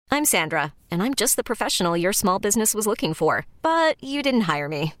I'm Sandra, and I'm just the professional your small business was looking for. But you didn't hire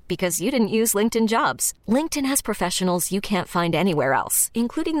me because you didn't use LinkedIn Jobs. LinkedIn has professionals you can't find anywhere else,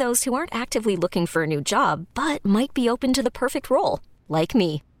 including those who aren't actively looking for a new job, but might be open to the perfect role, like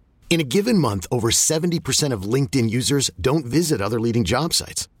me. In a given month, over 70% of LinkedIn users don't visit other leading job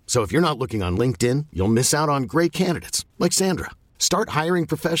sites. So if you're not looking on LinkedIn, you'll miss out on great candidates like Sandra. Start hiring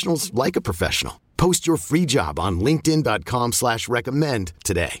professionals like a professional. Post your free job on linkedin.com/recommend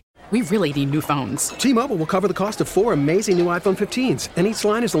today. We really need new phones. T-Mobile will cover the cost of 4 amazing new iPhone 15s, and each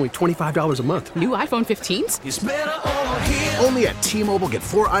line is only $25 a month. New iPhone 15s? It's better over here. Only at T-Mobile, get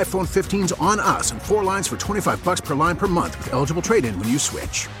 4 iPhone 15s on us and 4 lines for $25 per line per month with eligible trade-in when you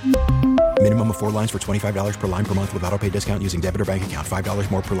switch. Minimum of 4 lines for $25 per line per month with autopay discount using debit or bank account. $5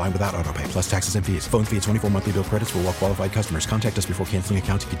 more per line without autopay, plus taxes and fees. Phone fee at 24 monthly bill credits for well-qualified customers. Contact us before canceling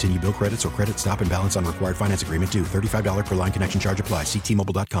account to continue bill credits or credit stop and balance on required finance agreement due. $35 per line connection charge applies. See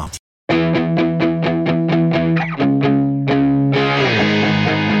T-Mobile.com.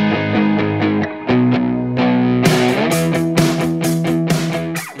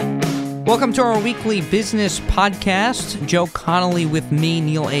 Welcome to our weekly business podcast. Joe Connolly with me,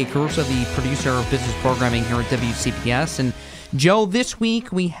 Neil Akers, the producer of business programming here at WCPS. And Joe, this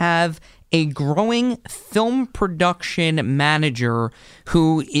week we have a growing film production manager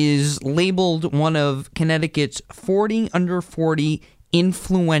who is labeled one of Connecticut's 40 under 40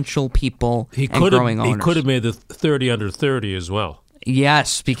 influential people and growing owners. He could have made the 30 under 30 as well.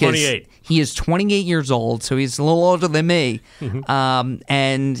 Yes, because 28. He is 28 years old, so he's a little older than me.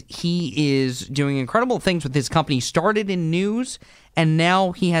 And he is doing incredible things with his company. He started in news, and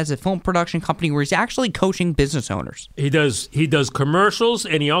now he has a film production company where he's actually coaching business owners. He does commercials,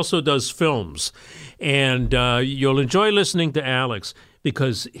 and he also does films. And you'll enjoy listening to Alex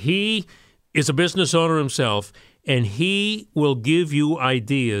because he is a business owner himself, and he will give you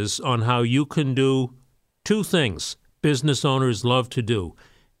ideas on how you can do two things business owners love to do: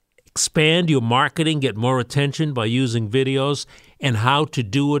 expand your marketing, get more attention by using videos, and how to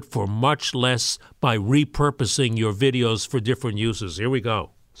do it for much less by repurposing your videos for different uses. Here we go.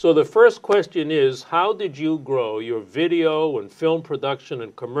 So the first question is, how did you grow your video and film production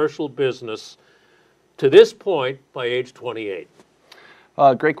and commercial business to this point by age 28?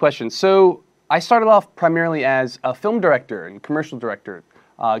 Great question. So I started off primarily as a film director and commercial director,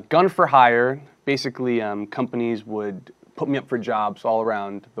 gun for hire. Basically, companies would put me up for jobs all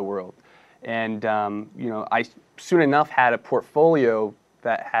around the world. And, I soon enough had a portfolio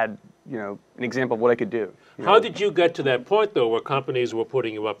that had, an example of what I could do. How did you get to that point, though, where companies were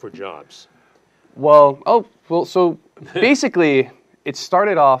putting you up for jobs? So basically, it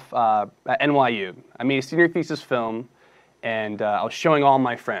started off at NYU. I made a senior thesis film, and I was showing all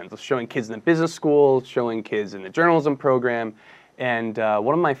my friends. I was showing kids in the business school, showing kids in the journalism program. And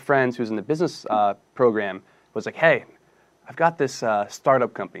one of my friends who's in the business program was like, hey, I've got this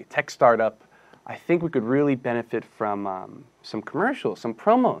startup company, tech startup. I think we could really benefit from some commercials, some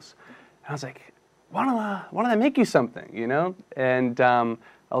promos. And I was like, why don't I make you something, And I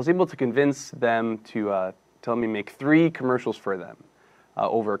was able to convince them to tell me make 3 commercials for them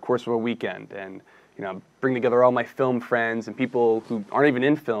over a course of a weekend. And, bring together all my film friends and people who aren't even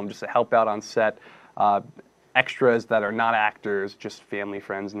in film just to help out on set. Extras that are not actors, just family,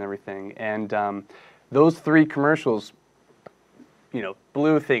 friends, and everything. And those 3 commercials,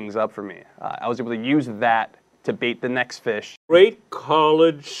 blew things up for me. I was able to use that to bait the next fish. Great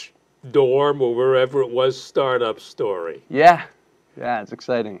college dorm or wherever it was startup story. Yeah, it's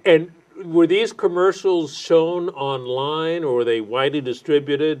exciting. And were these commercials shown online, or were they widely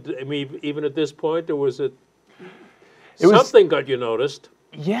distributed? I mean, even at this point, or was it something got you noticed?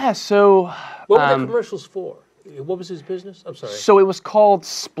 Yeah, so... What were the commercials for? What was his business? I'm sorry. So it was called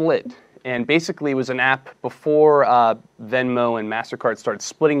Split, and basically it was an app before Venmo and MasterCard started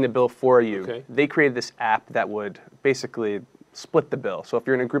splitting the bill for you. Okay. They created this app that would basically split the bill. So if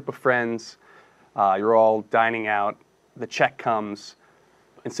you're in a group of friends, you're all dining out, the check comes.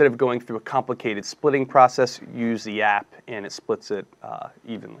 Instead of going through a complicated splitting process, use the app, and it splits it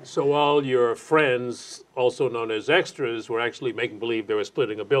evenly. So all your friends, also known as extras, were actually making believe they were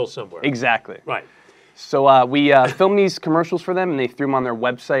splitting a bill somewhere. Exactly. Right. So we filmed these commercials for them, and they threw them on their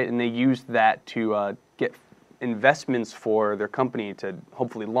website, and they used that to get investments for their company to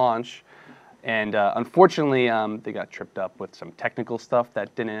hopefully launch. And unfortunately, they got tripped up with some technical stuff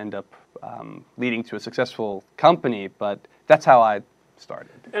that didn't end up leading to a successful company, but that's how I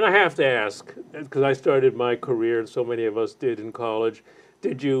started. And I have to ask, because I started my career, and so many of us did in college,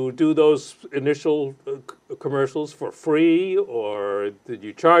 did you do those initial commercials for free, or did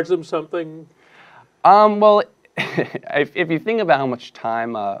you charge them something? Well, if you think about how much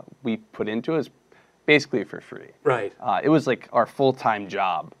time we put into it, it's basically for free. Right. It was like our full-time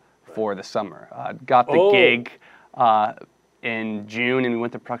job for the summer. Got the gig in June, and we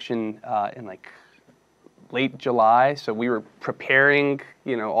went to production in like late July. So we were preparing,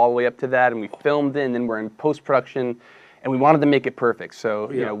 all the way up to that, and we filmed it, and then we're in post-production, and we wanted to make it perfect. So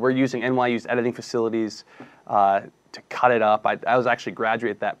we're using NYU's editing facilities to cut it up. I was actually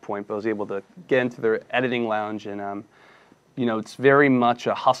graduate at that point, but I was able to get into their editing lounge, and it's very much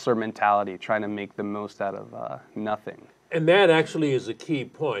a hustler mentality, trying to make the most out of nothing. And that actually is a key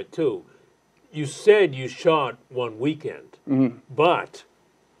point, too. You said you shot one weekend, but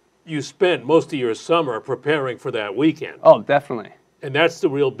you spent most of your summer preparing for that weekend. Oh, definitely. And that's the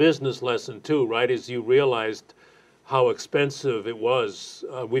real business lesson, too, right, is you realized how expensive it was.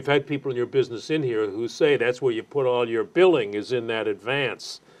 We've had people in your business in here who say that's where you put all your billing is in that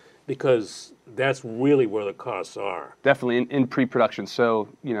advance, because that's really where the costs are. Definitely in pre-production. So,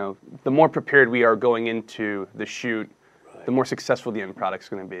 the more prepared we are going into the shoot, the more successful the end product's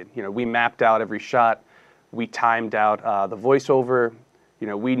going to be. We mapped out every shot. We timed out the voiceover.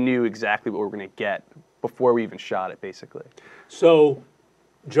 We knew exactly what we were going to get before we even shot it, basically. So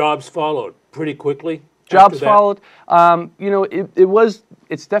jobs followed pretty quickly? Jobs followed.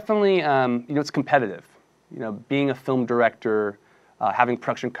 It's definitely, it's competitive. Being a film director, having a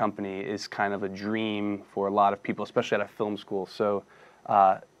production company is kind of a dream for a lot of people, especially at a film school. So,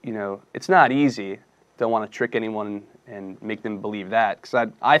 it's not easy. Don't want to trick anyone and make them believe that,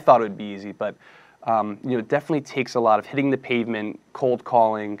 because I thought it would be easy, but it definitely takes a lot of hitting the pavement, cold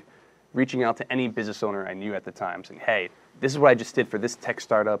calling, reaching out to any business owner I knew at the time, saying, hey, this is what I just did for this tech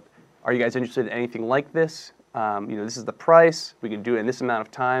startup. Are you guys interested in anything like this? This is the price. We can do it in this amount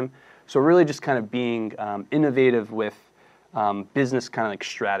of time. So really just kind of being innovative with business kind of like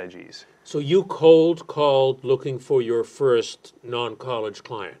strategies. So you cold called looking for your first non-college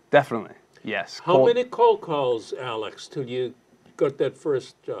client? Definitely, yes. How many cold calls, Alex, till you got that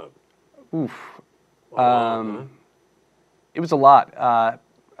first job? Oof. It was a lot. I'd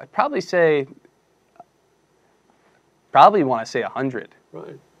probably want to say 100.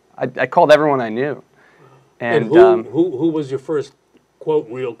 Right. I called everyone I knew. And who was your first, quote,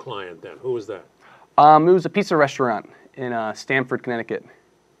 real client then? Who was that? It was a pizza restaurant in Stamford, Connecticut,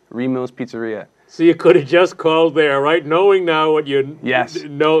 Remo's Pizzeria. So you could have just called there, right? Knowing now what you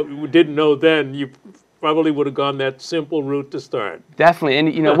didn't know then, you probably would have gone that simple route to start. Definitely, and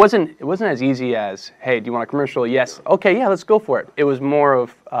it wasn't as easy as, hey, do you want a commercial? Yes. Okay, yeah, let's go for it. It was more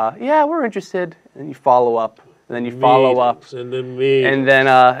of, yeah, we're interested, and you follow up. And then you follow up, and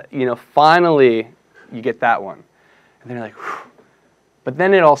then finally you get that one, and then you're like, whew. But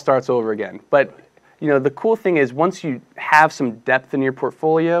then it all starts over again. But the cool thing is once you have some depth in your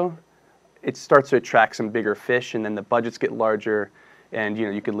portfolio, it starts to attract some bigger fish, and then the budgets get larger, and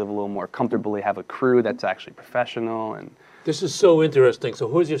you could live a little more comfortably, have a crew that's actually professional. And this is so interesting. So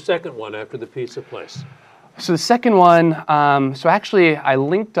who's your second one after the pizza place? So the second one, so actually I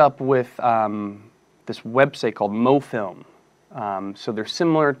linked up with this website called MoFilm. So they're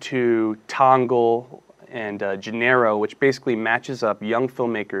similar to Tongle and Gennaro, which basically matches up young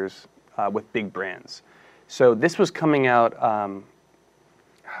filmmakers with big brands. So this was coming out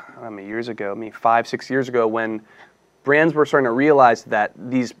how many years ago, maybe 5-6 years ago, when brands were starting to realize that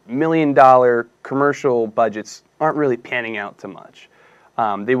these $1 million commercial budgets aren't really panning out too much.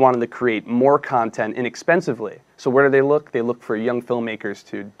 They wanted to create more content inexpensively. So where do they look? They look for young filmmakers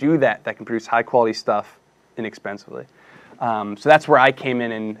to do that can produce high-quality stuff inexpensively. So that's where I came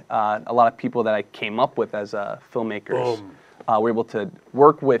in, and a lot of people that I came up with as filmmakers were able to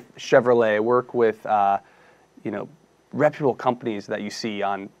work with Chevrolet, work with reputable companies that you see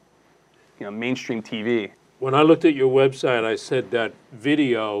on mainstream TV. When I looked at your website, I said that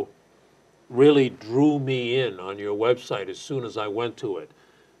video really drew me in on your website as soon as I went to it.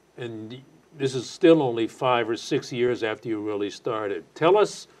 And this is still only 5 or 6 years after you really started. Tell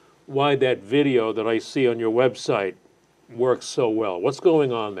us why that video that I see on your website works so well. What's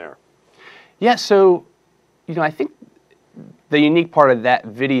going on there? Yeah, so, I think the unique part of that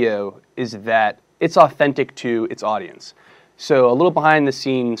video is that it's authentic to its audience. So a little behind the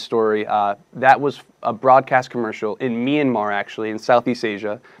scenes story, that was a broadcast commercial in Myanmar, actually, in Southeast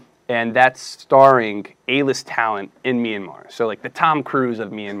Asia. And that's starring A-list talent in Myanmar. So like the Tom Cruise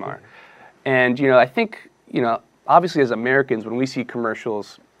of Myanmar. And, I think, obviously as Americans, when we see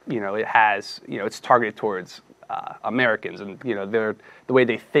commercials, it has, it's targeted towards Americans and, the way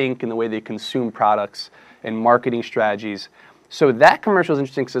they think and the way they consume products and marketing strategies. So that commercial is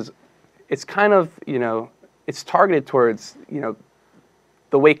interesting because it's kind of, it's targeted towards,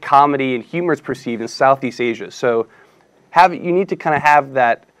 the way comedy and humor is perceived in Southeast Asia. So you need to kind of have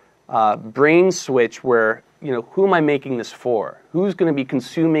that brain switch where, who am I making this for? Who's going to be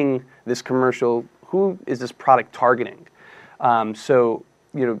consuming this commercial? Who is this product targeting? So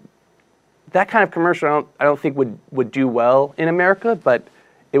that kind of commercial I don't think would do well in America, but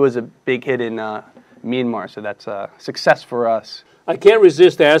it was a big hit in Myanmar, so that's a success for us. I can't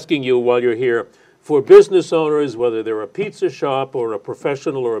resist asking you while you're here, for business owners, whether they're a pizza shop or a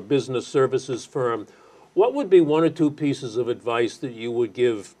professional or a business services firm, what would be one or two pieces of advice that you would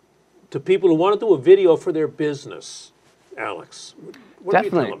give to people who want to do a video for their business, Alex? What Definitely.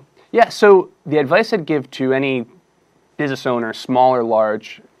 Do you tell them? Yeah, so the advice I'd give to any business owner, small or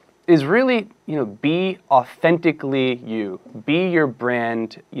large, is really, be authentically you. Be your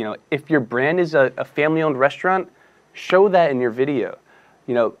brand. If your brand is a family-owned restaurant, show that in your video.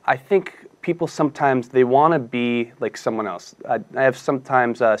 I think people sometimes, they want to be like someone else. I have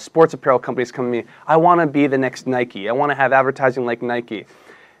sometimes sports apparel companies come to me, I want to be the next Nike. I want to have advertising like Nike.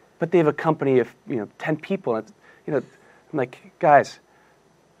 But they have a company of, 10 people. And I'm like, guys,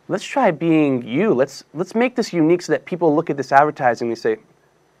 let's try being you. Let's make this unique so that people look at this advertising and they say,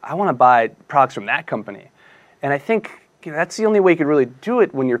 I want to buy products from that company. And I think that's the only way you could really do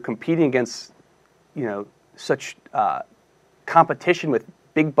it when you're competing against, such competition with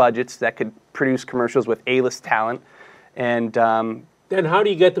big budgets that could produce commercials with A-list talent. And then how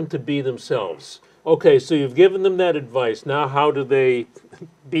do you get them to be themselves? Okay, so you've given them that advice. Now how do they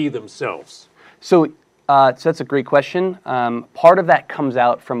be themselves? So that's a great question. Part of that comes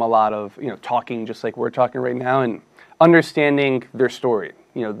out from a lot of talking just like we're talking right now and understanding their story,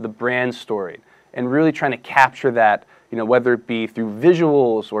 the brand story, and really trying to capture that, whether it be through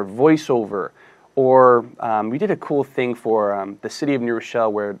visuals or voiceover. Or we did a cool thing for the city of New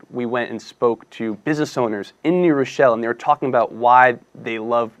Rochelle where we went and spoke to business owners in New Rochelle, and they were talking about why they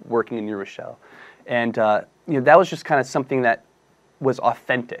love working in New Rochelle. And that was just kind of something that was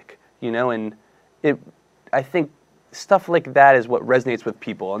authentic, and I think stuff like that is what resonates with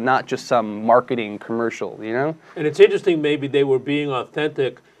people, and not just some marketing commercial, And it's interesting maybe they were being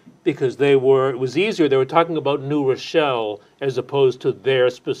authentic because it was easier. They were talking about New Rochelle as opposed to their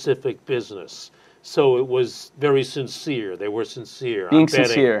specific business. So it was very sincere. They were sincere. Being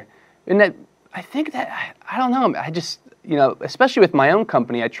sincere. And that, I think that, I don't know, I just, especially with my own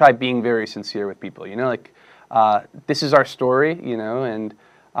company, I try being very sincere with people, this is our story, and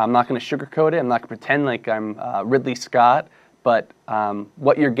I'm not going to sugarcoat it. I'm not going to pretend like I'm Ridley Scott, but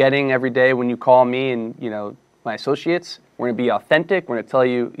what you're getting every day when you call me and, my associates, we're going to be authentic. We're going to tell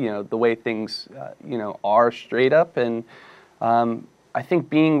you, the way things, are straight up. And I think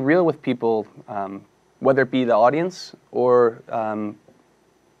being real with people, whether it be the audience or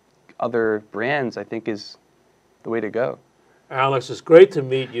other brands, I think is the way to go. Alex, it's great to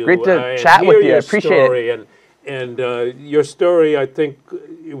meet you. Great to chat with you. I appreciate it. And your story, I think,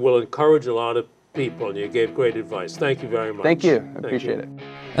 will encourage a lot of people, and you gave great advice. Thank you very much. Thank you. I appreciate it.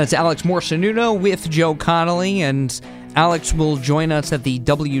 That's Alex Morcenuto with Joe Connolly, and Alex will join us at the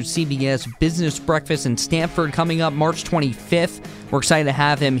WCBS Business Breakfast in Stamford coming up March 25th. We're excited to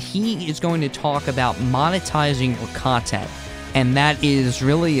have him. He is going to talk about monetizing your content, and that is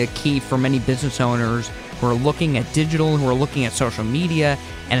really a key for many business owners who are looking at digital, who are looking at social media,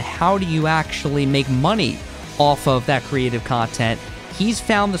 and how do you actually make money off of that creative content. He's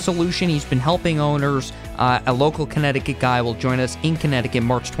found the solution. He's been helping owners. A local Connecticut guy will join us in Connecticut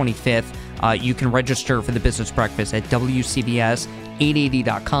March 25th. You can register for the Business Breakfast at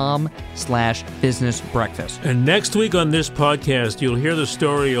WCBS880.com/business breakfast. And next week on this podcast, you'll hear the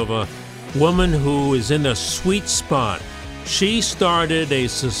story of a woman who is in a sweet spot. She started a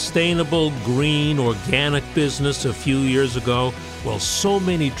sustainable, green, organic business a few years ago. Well, so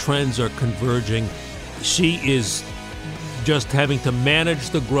many trends are converging. She is just having to manage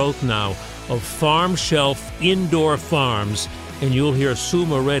the growth now of farm shelf indoor farms, and you'll hear Sue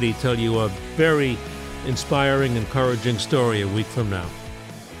Moretti tell you a very inspiring, encouraging story a week from now.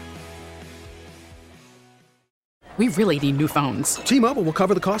 We really need new phones. T-Mobile will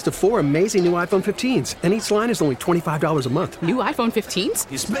cover the cost of 4 amazing new iPhone 15s, and each line is only $25 a month. New iPhone 15s?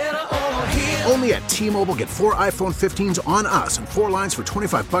 It's better over here. Only at T-Mobile, get 4 iPhone 15s on us and 4 lines for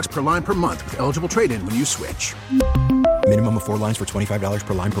 $25 per line per month with eligible trade-in when you switch. Minimum of 4 lines for $25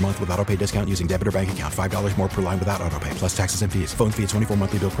 per line per month with autopay discount using debit or bank account. $5 more per line without autopay, plus taxes and fees. Phone fee at 24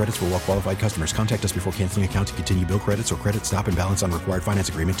 monthly bill credits for well-qualified customers. Contact us before canceling account to continue bill credits or credit stop and balance on required finance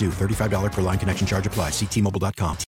agreement due. $35 per line connection charge applies. See T-Mobile.com.